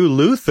through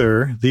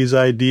Luther, these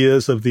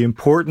ideas of the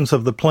importance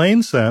of the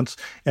plain sense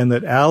and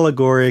that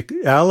allegory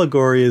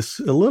is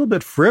a little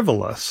bit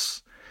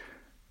frivolous,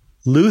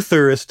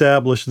 Luther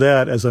established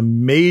that as a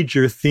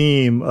major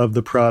theme of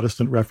the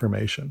Protestant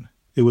Reformation.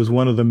 It was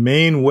one of the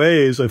main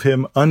ways of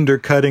him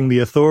undercutting the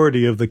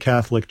authority of the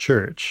Catholic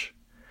Church.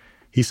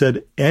 He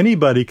said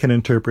anybody can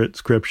interpret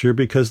Scripture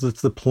because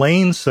it's the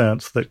plain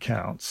sense that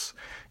counts.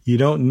 You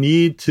don't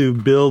need to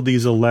build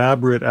these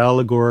elaborate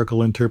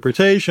allegorical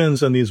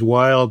interpretations and these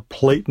wild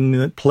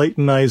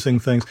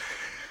Platonizing things.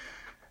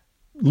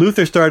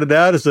 Luther started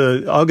out as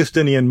an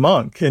Augustinian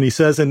monk, and he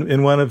says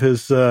in one of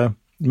his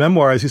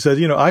memoirs, he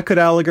says, I could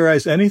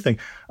allegorize anything.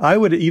 I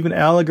would even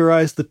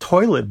allegorize the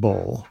toilet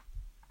bowl.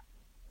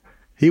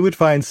 He would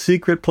find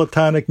secret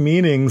Platonic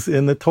meanings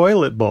in the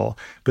toilet bowl.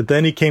 But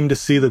then he came to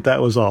see that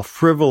that was all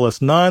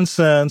frivolous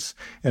nonsense,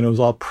 and it was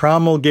all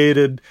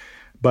promulgated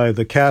by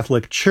the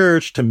Catholic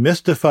Church to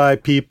mystify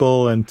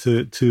people and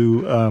to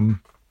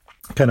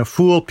kind of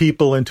fool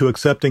people into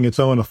accepting its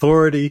own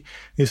authority.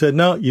 He said,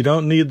 no, you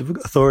don't need the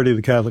authority of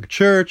the Catholic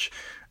Church.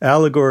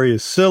 Allegory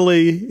is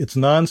silly. It's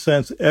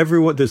nonsense.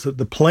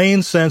 The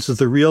plain sense is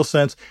the real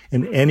sense,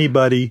 and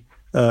anybody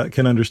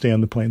can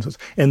understand the plain sense.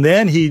 And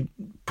then he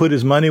put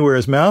his money where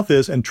his mouth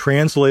is and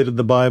translated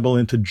the Bible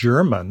into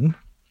German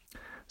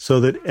so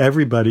that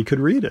everybody could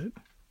read it.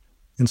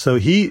 And so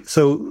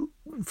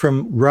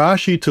from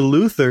Rashi to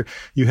Luther,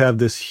 you have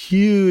this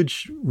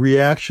huge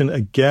reaction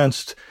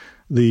against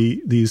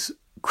these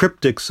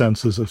cryptic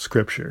senses of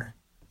Scripture,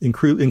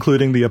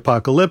 including the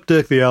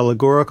apocalyptic, the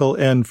allegorical,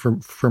 and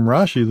from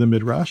Rashi, the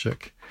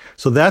midrashic.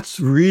 So that's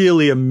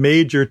really a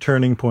major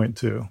turning point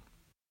too.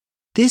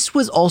 This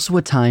was also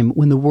a time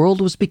when the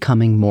world was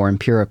becoming more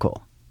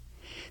empirical.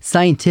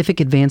 Scientific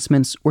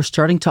advancements were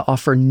starting to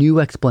offer new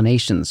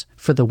explanations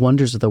for the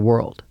wonders of the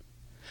world.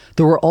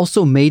 There were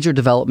also major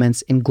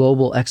developments in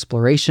global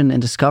exploration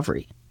and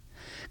discovery.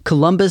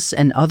 Columbus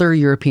and other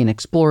European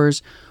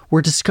explorers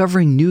were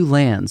discovering new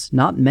lands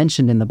not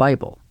mentioned in the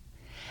Bible.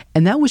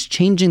 And that was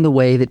changing the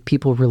way that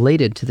people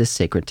related to this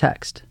sacred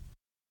text.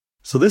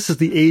 So this is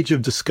the age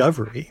of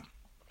discovery.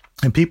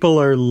 And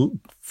people are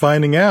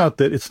finding out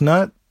that it's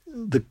not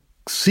the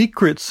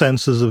secret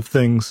senses of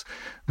things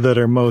that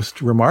are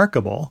most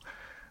remarkable,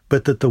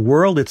 but that the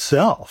world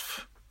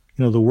itself,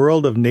 the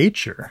world of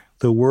nature,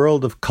 the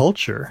world of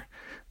culture,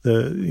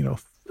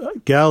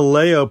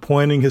 Galileo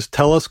pointing his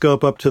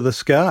telescope up to the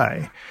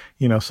sky,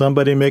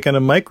 somebody making a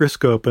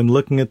microscope and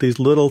looking at these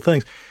little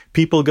things,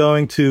 people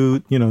going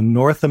to,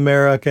 North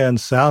America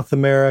and South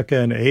America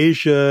and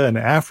Asia and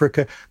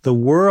Africa. The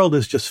world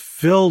is just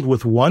filled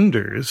with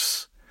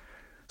wonders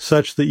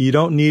such that you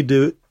don't need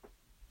to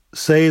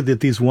say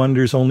that these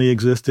wonders only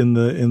exist in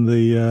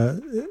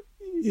the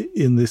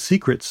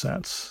secret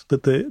sense,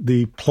 that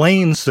the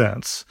plain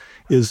sense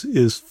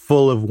is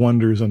full of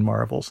wonders and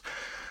marvels.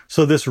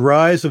 So this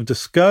rise of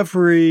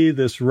discovery,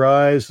 this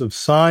rise of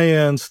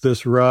science,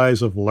 this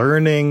rise of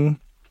learning,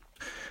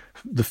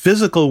 the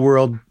physical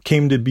world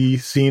came to be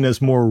seen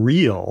as more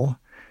real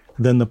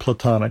than the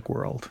Platonic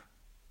world.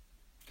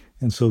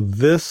 And so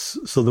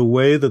the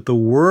way that the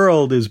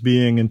world is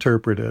being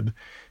interpreted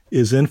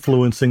is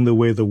influencing the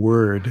way the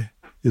word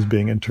is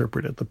being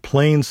interpreted. The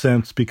plain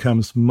sense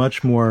becomes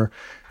much more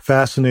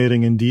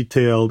fascinating and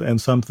detailed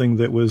and something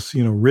that was,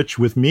 rich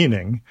with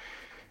meaning.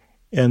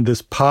 And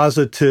this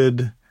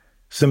posited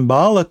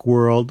symbolic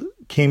world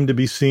came to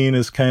be seen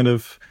as kind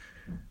of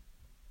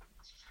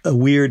a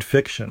weird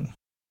fiction.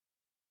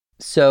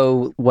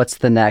 So what's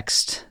the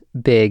next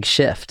big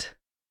shift?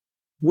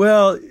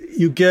 Well,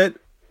 you get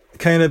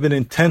kind of an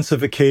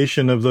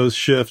intensification of those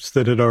shifts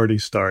that had already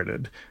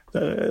started.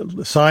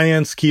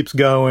 Science keeps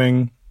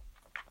going.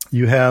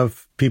 You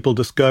have people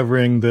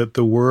discovering that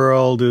the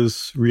world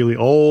is really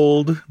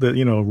old, that,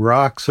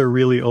 rocks are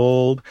really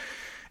old.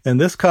 And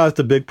this caused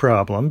a big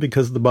problem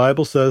because the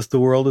Bible says the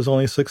world is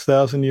only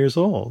 6,000 years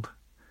old.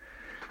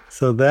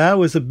 So that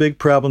was a big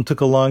problem,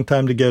 took a long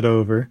time to get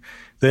over.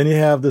 Then you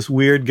have this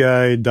weird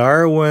guy,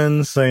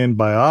 Darwin, saying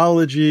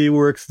biology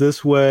works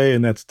this way,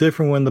 and that's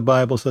different when the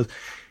Bible says.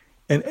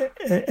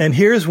 And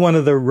here's one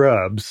of the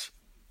rubs.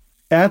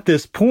 At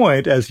this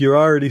point, as you're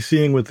already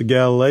seeing with the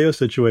Galileo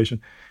situation,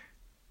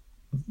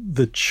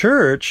 the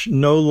church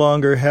no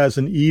longer has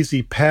an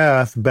easy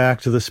path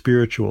back to the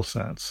spiritual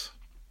sense.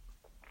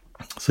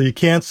 So you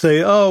can't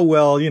say, oh,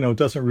 well, it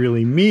doesn't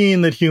really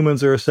mean that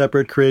humans are a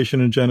separate creation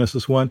in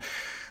Genesis 1.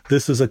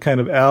 This is a kind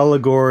of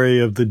allegory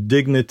of the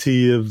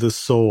dignity of the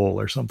soul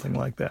or something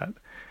like that.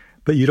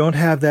 But you don't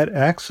have that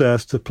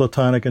access to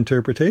Platonic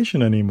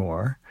interpretation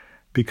anymore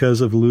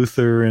because of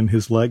Luther and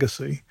his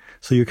legacy.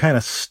 So you're kind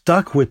of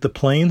stuck with the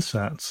plain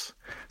sense.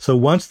 So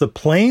once the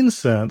plain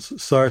sense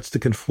starts to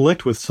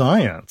conflict with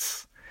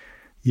science,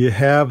 you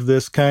have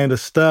this kind of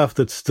stuff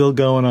that's still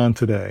going on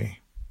today.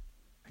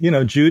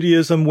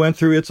 Judaism went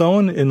through its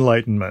own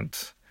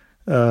enlightenment,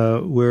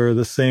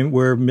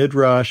 where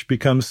Midrash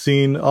becomes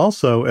seen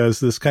also as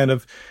this kind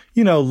of,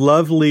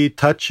 lovely,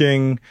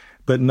 touching,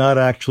 but not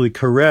actually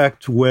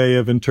correct way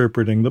of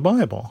interpreting the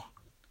Bible.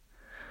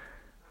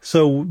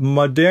 So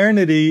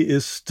modernity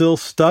is still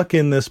stuck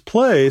in this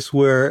place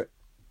where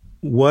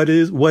what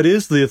is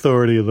the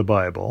authority of the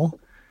Bible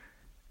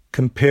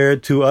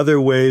compared to other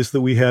ways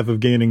that we have of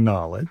gaining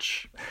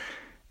knowledge?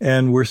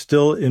 And we're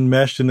still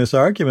enmeshed in this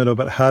argument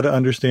about how to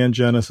understand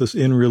Genesis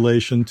in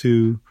relation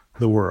to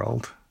the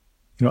world.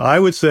 I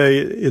would say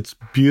it's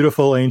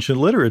beautiful ancient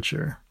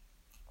literature.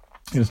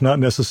 It's not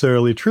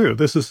necessarily true.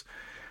 This is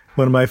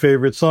one of my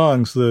favorite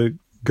songs. The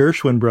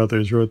Gershwin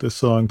brothers wrote this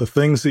song, "The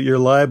things that you're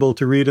liable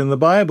to read in the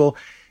Bible,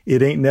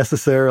 it ain't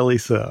necessarily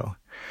so."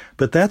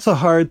 But that's a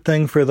hard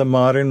thing for the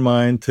modern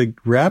mind to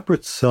wrap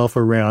itself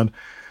around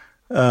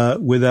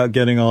without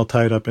getting all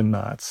tied up in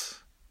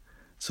knots.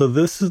 So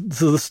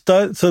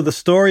the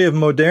story of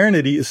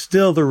modernity is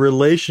still the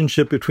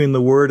relationship between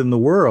the word and the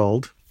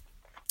world.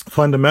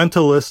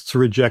 Fundamentalists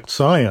reject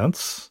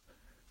science.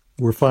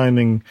 We're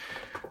finding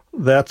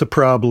that's a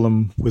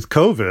problem with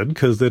COVID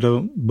because they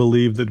don't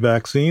believe that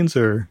vaccines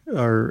are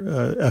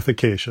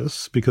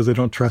efficacious because they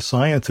don't trust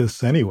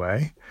scientists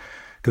anyway,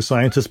 because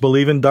scientists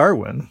believe in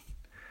Darwin.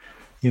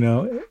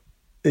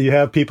 You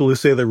have people who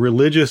say that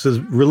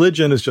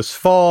religion is just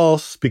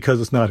false because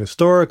it's not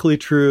historically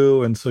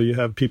true. And so you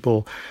have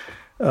people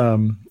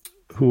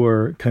who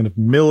are kind of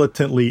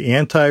militantly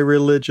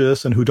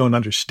anti-religious and who don't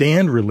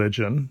understand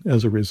religion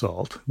as a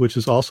result, which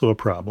is also a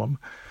problem.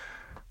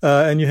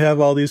 And you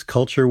have all these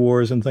culture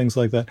wars and things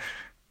like that.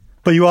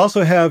 But you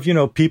also have,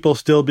 people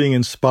still being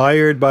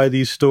inspired by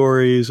these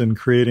stories and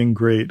creating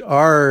great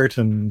art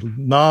and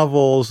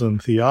novels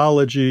and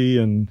theology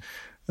and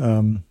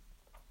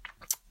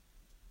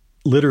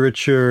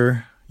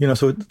literature,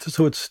 so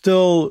it's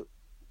still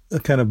a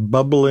kind of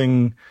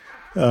bubbling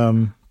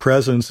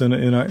presence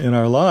in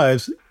our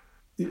lives,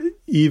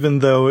 even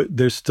though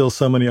there's still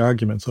so many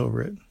arguments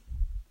over it.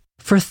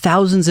 For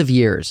thousands of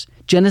years,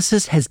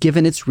 Genesis has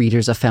given its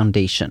readers a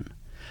foundation,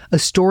 a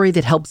story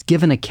that helps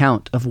give an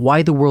account of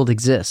why the world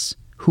exists,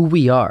 who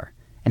we are,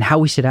 and how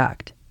we should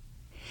act.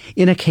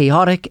 In a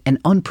chaotic and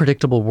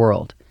unpredictable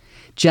world,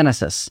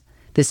 Genesis,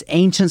 this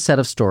ancient set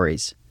of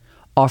stories,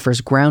 offers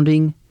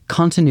grounding,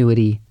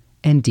 continuity,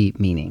 and deep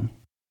meaning.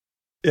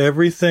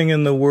 Everything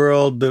in the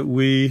world that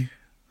we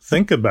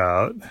think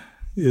about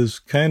is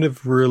kind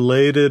of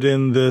related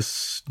in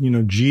this,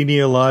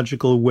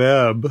 genealogical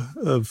web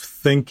of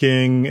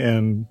thinking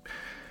and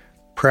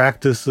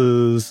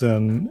practices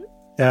and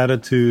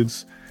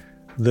attitudes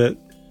that,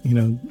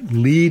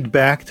 lead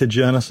back to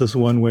Genesis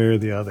one way or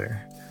the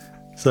other.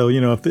 So,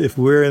 if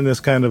we're in this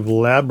kind of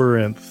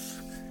labyrinth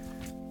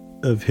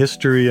of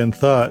history and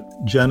thought,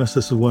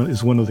 Genesis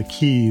is one of the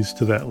keys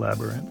to that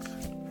labyrinth.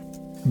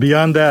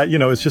 Beyond that,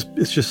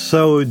 it's just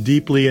so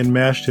deeply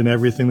enmeshed in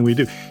everything that we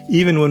do,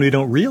 even when we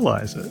don't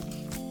realize it.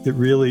 It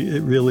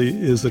really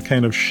is a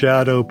kind of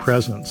shadow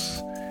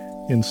presence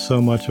in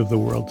so much of the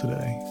world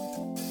today.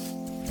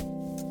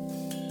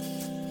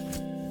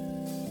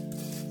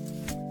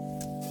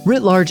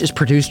 Writ Large is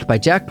produced by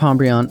Jack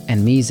Pombriant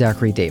and me,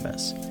 Zachary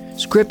Davis.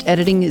 Script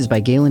editing is by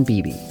Galen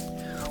Beebe.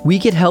 We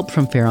get help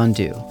from Farron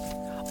Dew.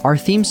 Our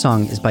theme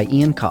song is by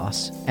Ian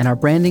Koss, and our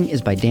branding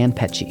is by Dan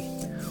Pecci.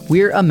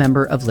 We're a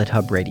member of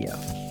LitHub Radio.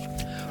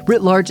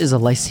 Writ Large is a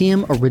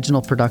Lyceum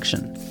original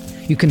production.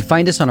 You can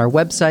find us on our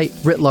website,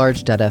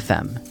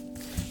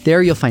 writlarge.fm.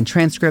 There you'll find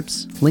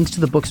transcripts, links to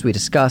the books we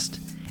discussed,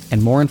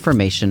 and more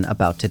information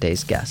about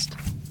today's guest.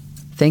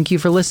 Thank you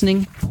for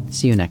listening.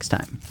 See you next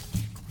time.